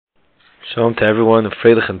Shalom to everyone of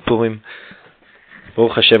Freilich and Purim.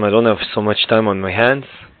 Baruch Hashem, I don't have so much time on my hands,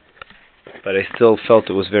 but I still felt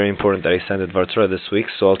it was very important that I send it Dvar Torah this week,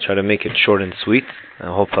 so I'll try to make it short and sweet. I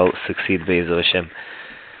hope I'll succeed, Be'ezer Hashem.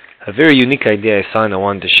 A very unique idea I saw and I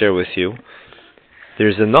wanted to share with you.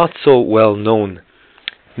 There's a not so well known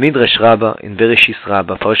Midrash Rabbah in Bereshis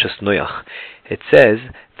Rabbah, Parashas Noach. It says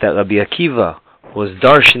that Rabbi Akiva was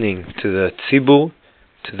darshaning to the tzibur,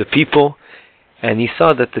 to the people, and he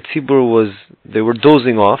saw that the tzibur they were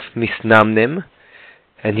dozing off, misnamnem,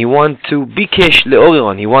 and he wanted to bikesh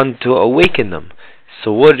le'orion, he wanted to awaken them.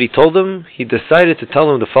 So what did he tell them? He decided to tell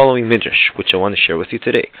them the following midrash, which I want to share with you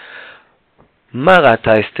today.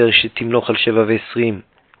 Marata Esther shetimloch al sheva ve'esrim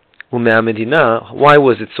u'mea medina. Why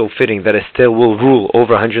was it so fitting that Esther will rule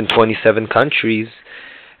over 127 countries?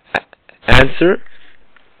 Answer: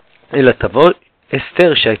 Ela tavot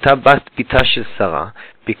Esther she'ayta bat bita shel Sarah,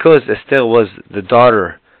 because Esther was the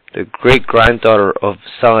daughter, the great-granddaughter of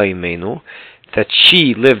Sarah Imenu, that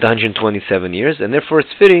she lived 127 years, and therefore it's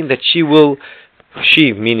fitting that she,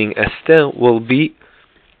 meaning Esther, will be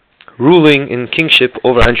ruling in kingship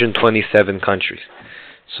over 127 countries.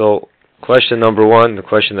 So, question number one, the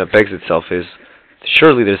question that begs itself is,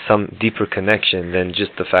 surely there's some deeper connection than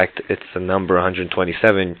just the fact it's the number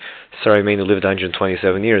 127. Sarah Imenu lived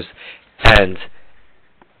 127 years, and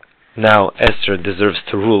now Esther deserves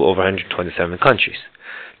to rule over 127 countries.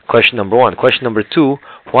 Question number one. Question number two,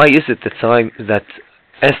 why is it that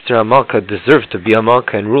Esther Amalka deserved to be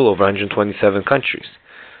Amalka and rule over 127 countries?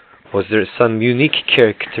 Was there some unique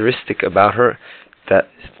characteristic about her that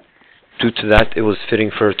due to that it was fitting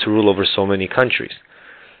for her to rule over so many countries?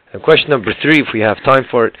 And question number three, if we have time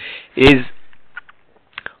for it, is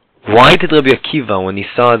why did Rabbi Akiva, when he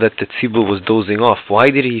saw that the tzibur was dozing off, why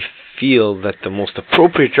did he feel that the most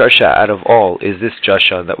appropriate drasha out of all is this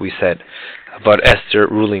drasha that we said about Esther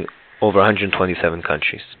ruling over 127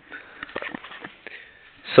 countries?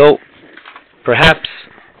 So, perhaps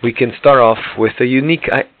we can start off with a unique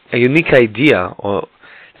idea, or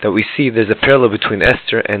that we see there's a parallel between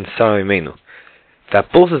Esther and Sarah Imenu,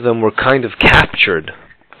 that both of them were kind of captured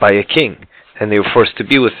by a king, and they were forced to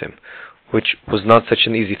be with him, which was not such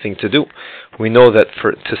an easy thing to do. We know that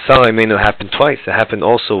to Sarah Imenu happened twice. It happened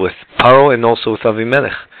also with Paro and also with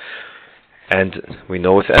Avimelech. And we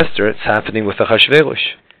know with Esther it's happening with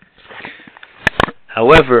Achashverosh.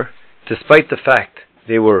 However, despite the fact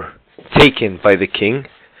they were taken by the king,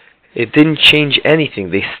 it didn't change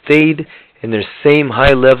anything. They stayed in their same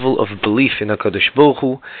high level of belief in HaKadosh Baruch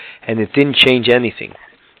Hu, and it didn't change anything.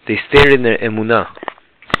 They stayed in their emunah.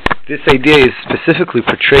 This idea is specifically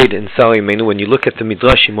portrayed in Sarah Imenu. When you look at the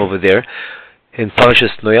Midrashim over there, in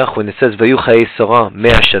Parashas Noach, when it says Vayu Chayei Sarah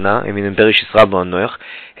 100 shana, in Bereshis Rabbah on Noach,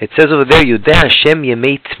 it says over there, Yodeh Hashem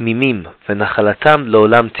Yemei Tmimim V'Nachalatam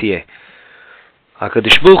Lo'olam Tiyeh.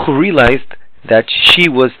 HaKadosh Baruch Hu realized that she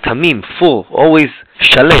was tamim, full, always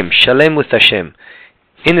shalem with Hashem,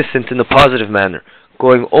 innocent in a positive manner,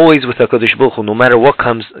 going always with HaKadosh Baruch Hu, no matter what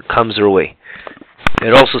comes her way.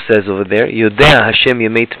 It also says over there, Yodea Hashem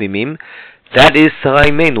Yemei Tmimim. That is Sarah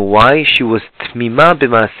Imenu. Why? She was Tmima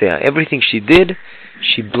b'maaseh. Everything she did,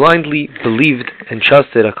 she blindly believed and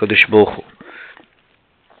trusted HaKadosh Baruch Hu.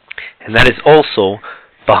 And that is also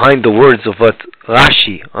behind the words of what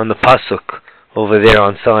Rashi on the Pasuk over there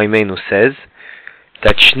on Sarah Imenu says,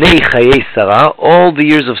 that Shnei Chayei Sarah, all the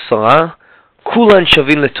years of Sarah, Kulan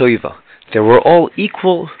Shavin Letoiva. They were all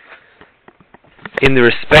equal in the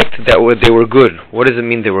respect that they were good. What does it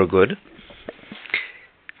mean they were good?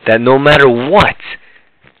 That no matter what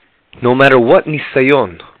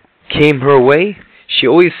nisayon came her way, she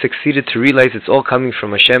always succeeded to realize it's all coming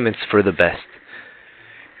from Hashem, it's for the best.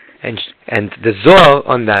 And the Zohar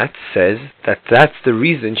on that says that that's the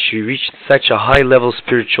reason she reached such a high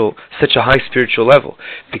spiritual level,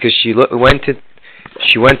 because she went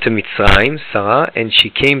to Mitzrayim, Sarah, and she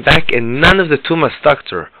came back, and none of the tumah stuck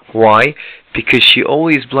to her. Why? Because she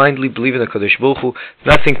always blindly believed in HaKadosh Baruch Hu.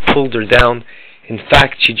 Nothing pulled her down. In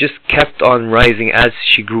fact, she just kept on rising as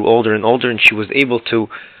she grew older and older, and she was able to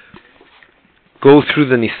go through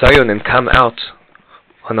the nisayon and come out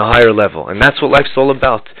on a higher level. And that's what life's all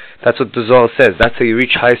about. That's what the Zohar says. That's how you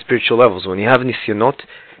reach high spiritual levels. When you have nisyonot,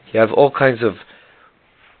 you have all kinds of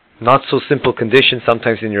not so simple conditions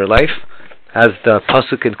sometimes in your life. As the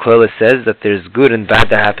Pasuk in Kohelet says, that there's good and bad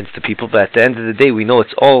that happens to people, but at the end of the day we know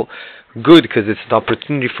it's all good because it's an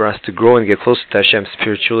opportunity for us to grow and get closer to Hashem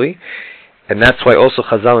spiritually. And that's why also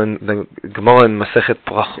Chazal in the Gemara in Masechet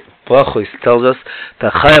Brachos tells us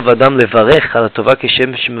that Chayav Adam levarech al tova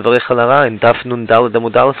kishem shemevarech al hara, in Daf Nun Daled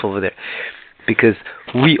Amud Aleph over there, because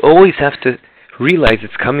we always have to realize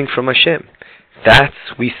it's coming from Hashem.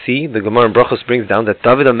 we see, the Gemara in Brachos brings down that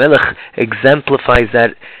David HaMelech exemplifies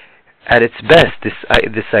that at its best,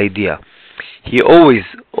 this idea. He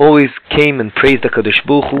always came and praised the Kadosh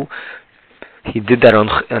Baruch Hu. He did that on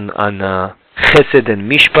Chesed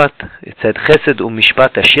and Mishpat. It said Chesed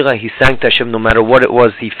Mishpat Ashira. He sang to Hashem no matter what it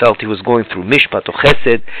was he felt he was going through, Mishpat or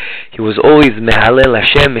Chesed. He was always Mehalel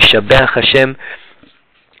Hashem, Meshabeach Hashem.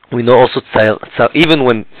 We know also even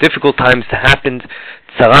when difficult times happened,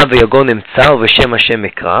 Tzara v'yagonim tzar v'shem Hashem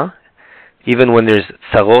ekra. Even when there's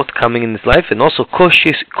tzarot coming in his life, and also kos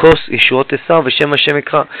yeshuot esar v'shem Hashem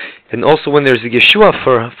ekra. And also when there's Yeshua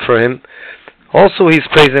for him, also he's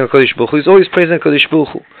praising HaKadosh Baruch Hu. He's always praising HaKadosh Baruch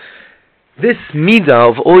Hu. This midah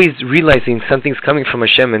of always realizing something's coming from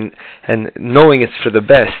Hashem and knowing it's for the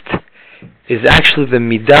best is actually the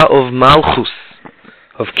midah of malchus,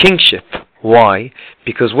 of kingship. Why?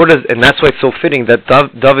 Because and that's why it's so fitting that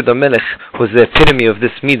David HaMelech was the epitome of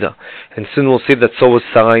this midah, and soon we'll see that so was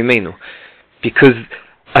Sarah Imenu. Because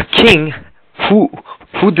a king,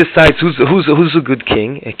 who decides who's a good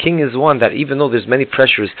king? A king is one that, even though there's many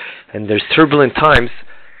pressures and there's turbulent times,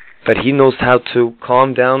 but he knows how to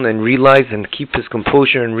calm down and realize and keep his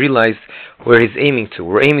composure and realize where he's aiming to.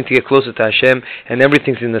 We're aiming to get closer to Hashem, and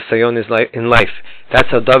everything's in the sayon in life. That's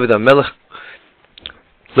how David HaMelech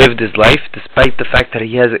lived his life, despite the fact that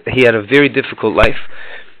he had a very difficult life.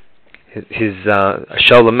 His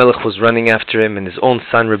Shaul HaMelech was running after him, and his own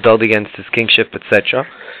son rebelled against his kingship, etc.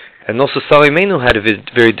 And also Sarah Imenu had a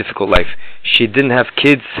very difficult life. She didn't have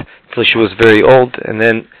kids until she was very old, and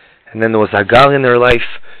then there was Hagar in her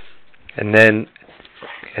life, and then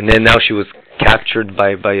now she was captured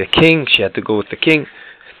by a king. She had to go with the king,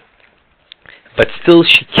 but still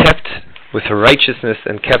she kept with her righteousness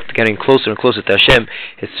and kept getting closer and closer to Hashem.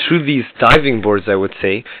 It's through these diving boards, I would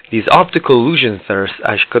say, these optical illusions that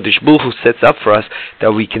HaKadosh Baruch Hu sets up for us,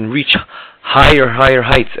 that we can reach higher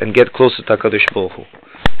heights and get closer to HaKadosh Baruch Hu.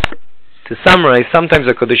 To summarize, sometimes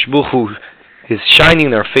HaKadosh Baruch Hu is shining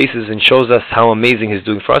in our faces and shows us how amazing He's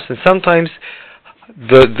doing for us, and sometimes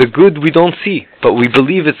the good we don't see, but we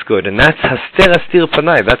believe it's good, and that's Haster Astir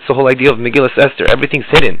Panai. That's the whole idea of Megillas Esther. Everything's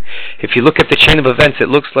hidden. If you look at the chain of events, it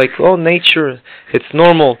looks like, nature, it's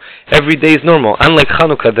normal, every day is normal. Unlike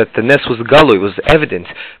Chanukah, that the nest was Galu, it was evident.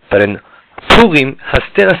 But in Purim,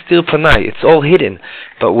 Haster Astir Panai, it's all hidden.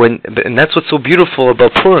 And that's what's so beautiful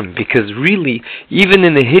about Purim, because really, even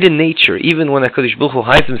in the hidden nature, even when HaKadosh Baruch Hu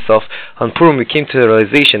hides Himself, on Purim we came to the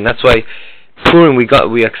realization. That's why Purim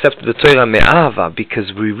we accepted the Torah me'ahava,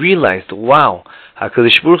 because we realized, wow,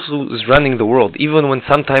 HaKadosh Baruch Hu is running the world, even when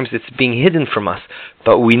sometimes it's being hidden from us.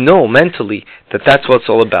 But we know mentally that that's what it's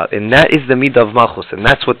all about, and that is the midah of malchus, and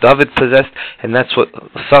that's what David possessed, and that's what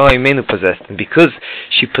Sarah Imenu possessed. And because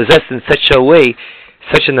she possessed in such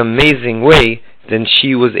an amazing way, then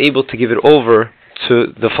she was able to give it over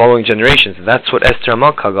to the following generations. And that's what Esther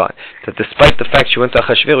HaMalka got. That despite the fact she went to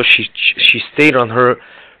Achashverosh, she stayed on her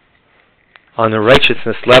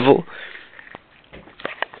righteousness level,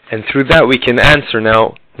 and through that we can answer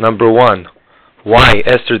now, number one, why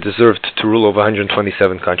Esther deserved to rule over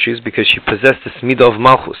 127 countries, because she possessed this midah of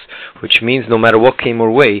malchus, which means no matter what came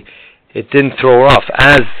her way, it didn't throw her off.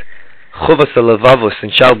 As Chovas HaLevavos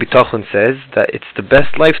in Shal Bitachon says, that it's the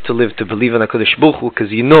best life to live, to believe in HaKadosh Baruch Hu,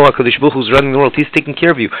 because you know HaKadosh Baruch Hu is running the world. He's taking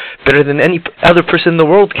care of you better than any other person in the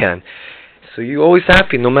world can. So you're always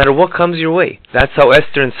happy, no matter what comes your way. That's how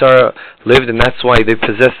Esther and Sarah lived, and that's why they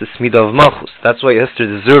possess this midah of malchus. That's why Esther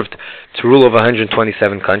deserved to rule over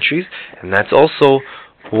 127 countries, and that's also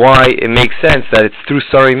why it makes sense that it's through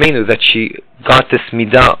Sarah Imenu that she got this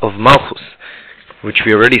midah of malchus, which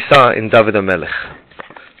we already saw in David HaMelech.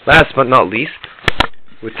 Last but not least,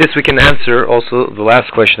 with this we can answer also the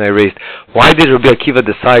last question I raised. Why did Rabbi Akiva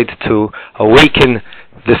decide to awaken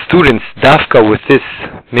the students dafka with this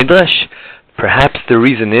midrash? Perhaps the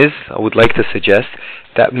reason is, I would like to suggest,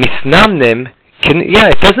 that misnamnem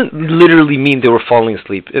it doesn't literally mean they were falling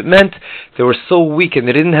asleep. It meant they were so weak and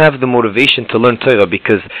they didn't have the motivation to learn Torah,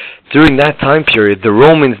 because during that time period the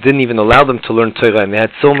Romans didn't even allow them to learn Torah, and they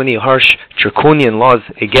had so many harsh draconian laws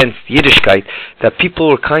against Yiddishkeit that people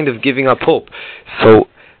were kind of giving up hope. So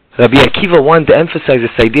Rabbi Akiva wanted to emphasize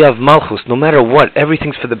this idea of malchus. No matter what,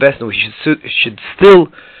 everything's for the best, and we should still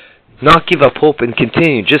not give up hope and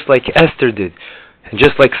continue, just like Esther did, and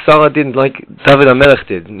just like Sarah did, like David HaMelech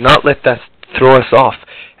did. Not let that throw us off.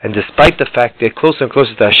 And despite the fact they're closer and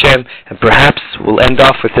closer to Hashem, and perhaps we'll end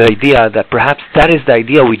off with the idea that perhaps that is the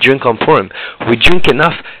idea we drink on Purim. We drink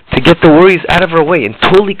enough to get the worries out of our way and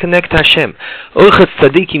totally connect to Hashem. Orchat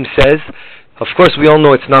Tzadikim says, of course we all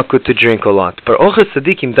know it's not good to drink a lot, but Orchat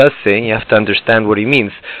Tzadikim does say, you have to understand what he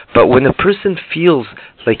means, but when a person feels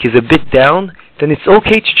like he's a bit down, then it's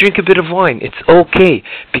okay to drink a bit of wine. It's okay,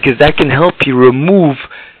 because that can help you remove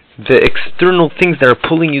the external things that are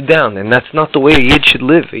pulling you down, and that's not the way a Yid should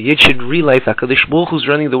live. A Yid should realize HaKadosh Baruch Hu is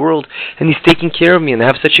running the world, and He's taking care of me, and I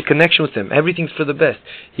have such a connection with Him. Everything's for the best.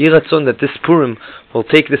 Yeh Ratzon that this Purim will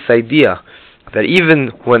take this idea that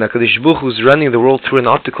even when HaKadosh Baruch Hu is running the world through an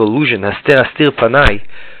optical illusion, Aster Panai,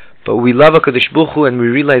 but we love HaKadosh Baruch Hu, and we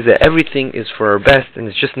realize that everything is for our best, and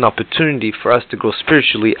it's just an opportunity for us to grow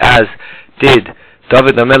spiritually, as did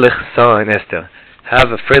David HaMelech, Sarah, and Esther.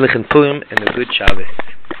 Have a freilichen Purim and a good Shabbos.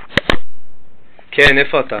 כן,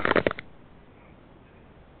 איפה אתה?